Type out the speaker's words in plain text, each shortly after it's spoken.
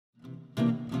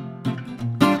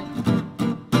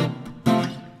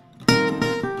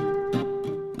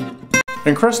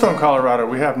In Crestone, Colorado,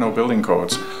 we have no building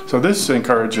codes, so this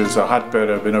encourages a hotbed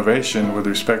of innovation with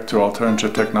respect to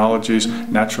alternative technologies,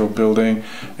 natural building,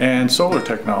 and solar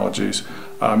technologies.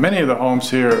 Many of the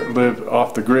homes here live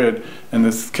off the grid in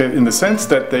the sense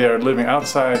that they are living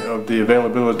outside of the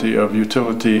availability of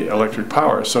utility electric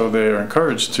power, so they are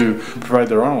encouraged to provide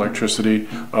their own electricity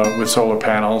with solar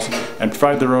panels and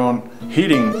provide their own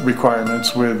heating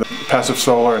requirements with passive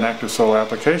solar and active solar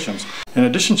applications. In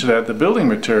addition to that, the building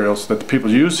materials that the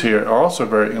people use here are also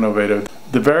very innovative.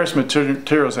 The various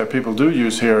materials that people do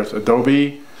use here is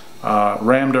adobe,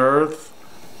 rammed earth,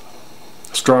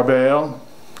 straw-bale,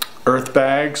 earth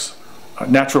bags,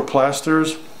 natural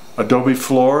plasters, adobe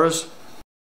floors.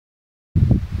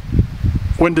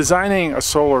 When designing a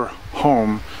solar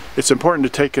home, it's important to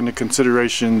take into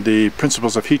consideration the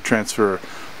principles of heat transfer.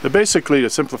 Basically, to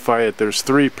simplify it, there's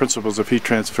three principles of heat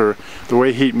transfer. The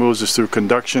way heat moves is through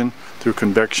conduction, through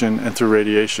convection, and through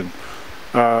radiation.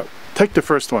 Take the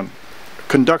first one,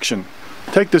 conduction.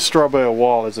 Take this straw-bale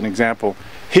wall as an example.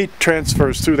 Heat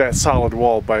transfers through that solid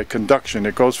wall by conduction.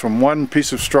 It goes from one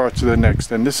piece of straw to the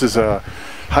next, and this is a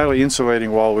highly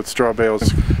insulating wall with straw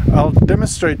bales. I'll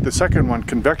demonstrate the second one,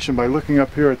 convection, by looking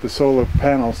up here at the solar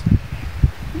panels.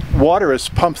 Water is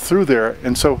pumped through there,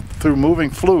 and so through moving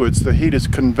fluids, the heat is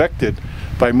convected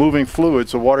by moving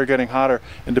fluids, the water getting hotter,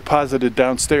 and deposited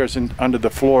downstairs under the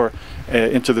floor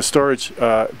into the storage,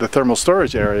 the thermal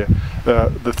storage area.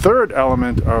 The third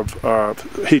element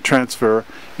of heat transfer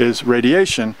is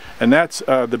radiation, and that's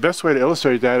the best way to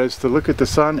illustrate that is to look at the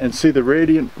sun and see the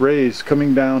radiant rays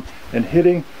coming down and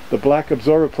hitting the black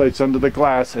absorber plates under the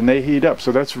glass, and they heat up.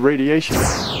 So that's radiation.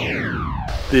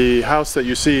 The house that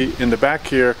you see in the back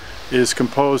here is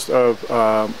composed of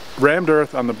rammed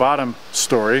earth on the bottom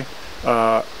story.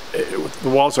 The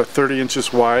walls are 30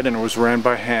 inches wide, and it was rammed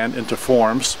by hand into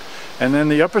forms. And then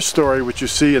the upper story, which you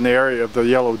see in the area of the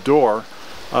yellow door,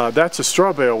 that's a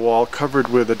straw-bale wall covered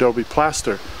with adobe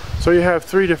plaster. So you have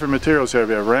three different materials here.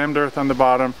 You have rammed earth on the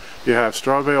bottom, you have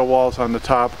straw-bale walls on the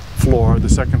top floor, the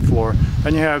second floor,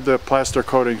 and you have the plaster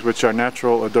coatings, which are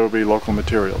natural adobe local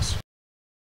materials.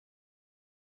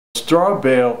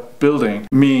 Straw-bale building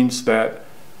means that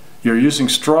you're using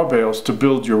straw bales to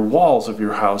build your walls of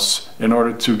your house in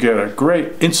order to get a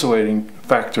great insulating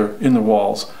factor in the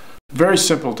walls. Very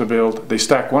simple to build. They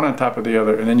stack one on top of the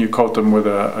other, and then you coat them with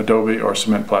adobe or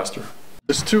cement plaster.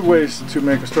 There's two ways to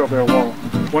make a straw bale wall.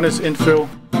 One is infill,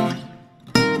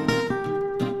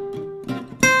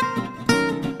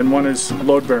 and one is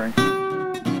load bearing.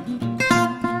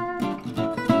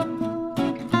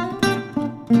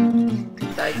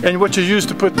 And what you use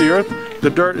to put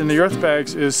the dirt in the earth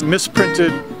bags is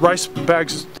misprinted rice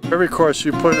bags. Every course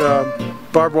you put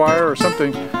barbed wire or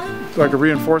something, like a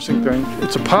reinforcing thing.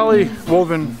 It's a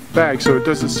poly-woven bag, so it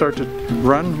doesn't start to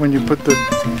run when you put the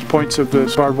points of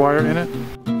the barbed wire in it.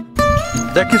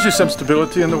 That gives you some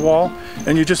stability in the wall,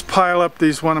 and you just pile up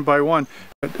these one by one.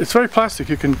 It's very plastic.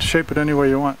 You can shape it any way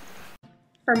you want.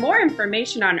 For more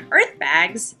information on earth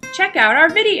bags, check out our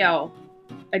video,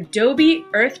 Adobe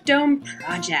Earth Dome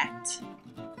Project.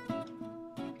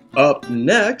 Up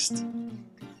next,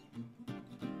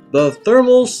 the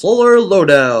thermal solar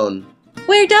lowdown.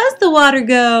 Where does the water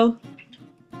go?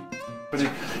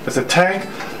 There's a tank,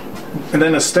 and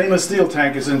then a stainless steel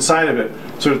tank is inside of it,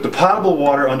 so that the potable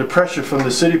water under pressure from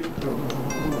the city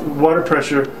water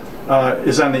pressure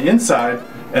is on the inside,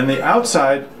 and the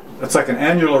outside, that's like an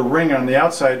annular ring on the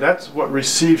outside, that's what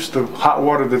receives the hot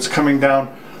water that's coming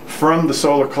down from the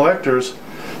solar collectors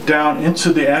down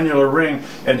into the annular ring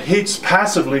and heats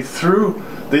passively through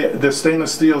the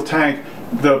stainless steel tank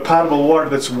the potable water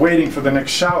that's waiting for the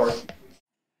next shower.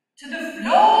 To the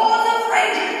floor of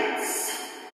radiance.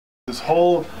 This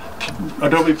whole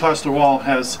adobe plaster wall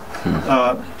has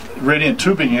radiant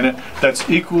tubing in it that's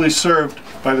equally served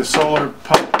by the solar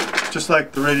pump, just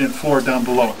like the radiant floor down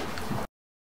below.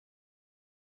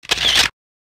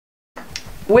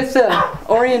 With the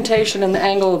orientation and the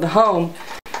angle of the home,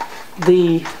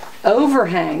 the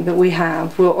overhang that we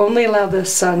have will only allow the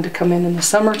sun to come in the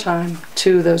summertime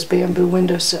to those bamboo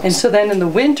windowsills. And so then in the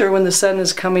winter, when the sun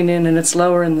is coming in and it's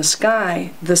lower in the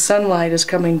sky, the sunlight is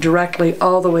coming directly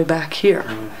all the way back here.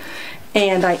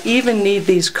 And I even need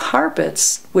these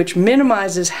carpets, which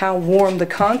minimizes how warm the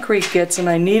concrete gets, and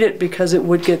I need it because it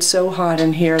would get so hot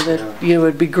in here that you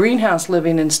would be greenhouse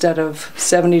living instead of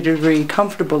 70-degree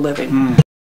comfortable living.